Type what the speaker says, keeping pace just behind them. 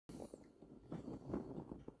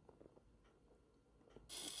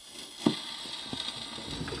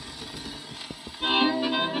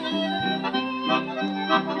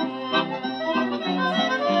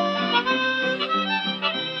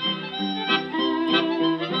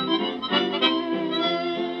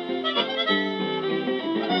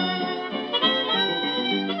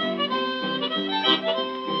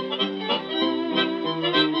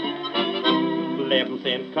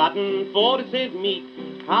cotton, 40-cent meat.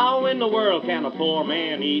 How in the world can a poor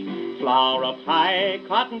man eat? Flour up high,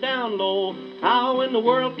 cotton down low. How in the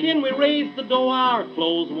world can we raise the dough? Our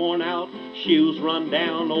clothes worn out, shoes run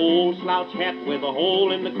down, old slouch hat with a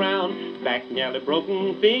hole in the crown, back nearly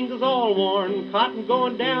broken, fingers all worn, cotton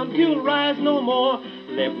going down till rise no more.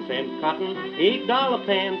 11-cent cotton, $8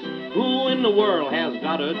 pants. Who in the world has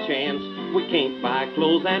got a chance? We can't buy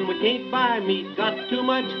clothes and we can't buy meat. Got too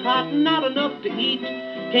much cotton, not enough to eat.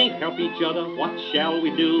 Can't help each other, what shall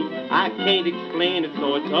we do? I can't explain it,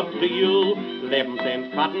 so it's up to you.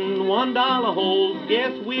 11-cent cotton, $1 holes.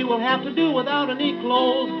 Guess we will have to do without any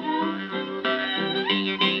clothes.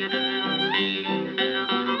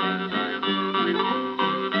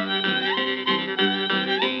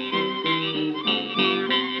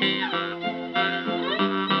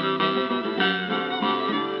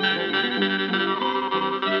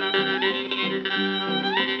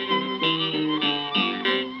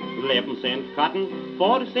 Cent cotton,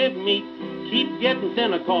 40-cent meat. Keep getting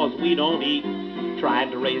thinner cause we don't eat.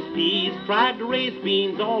 Tried to raise peas, tried to raise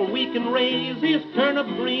beans. All we can raise is turnip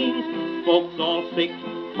greens. Folks all sick,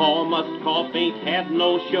 Pa must cough. Ain't had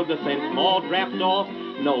no sugar since Ma draft off.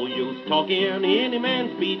 No use talking any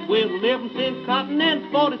man's beat with 11-cent cotton and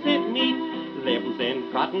 40-cent meat.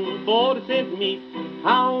 11-cent cotton, 40-cent meat.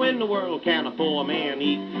 How in the world can a poor man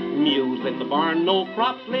eat? Mules in the barn, no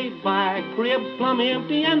crops laid by. Cribs plumb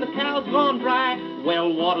empty and the cows gone dry.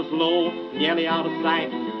 Well water's low, nearly out of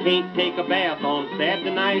sight. Can't take a bath on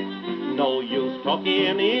Saturday night. No use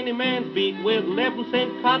talking any man's beat with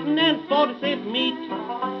 11-cent cotton and 40-cent meat.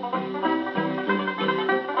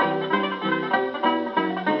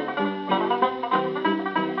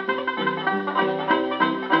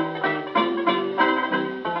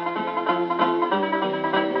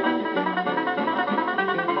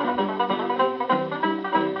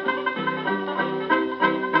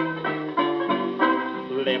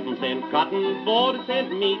 11-cent cotton,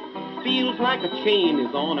 40-cent meat. Feels like a chain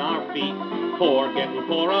is on our feet. Poor getting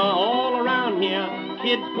poorer all around here.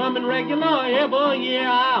 Kids coming regular every year.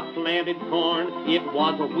 I planted corn, it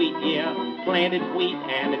was a wheat year. Planted wheat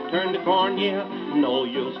and it turned to corn, yeah. No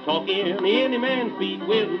use talking any man's beat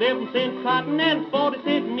with 11-cent cotton and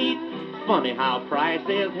 40-cent meat. Funny how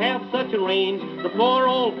prices have such a range. The poor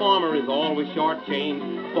old farmer is always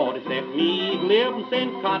shortchanged. 40-cent meat,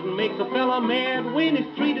 11-cent cotton makes a fella mad when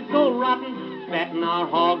he's treated so rotten. Fatten our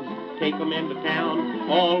hogs, take 'em into town.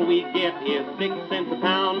 All we get is 6 cents a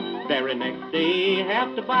pound. Very next day,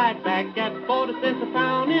 have to buy it back at 40 cents a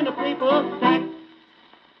pound in a paper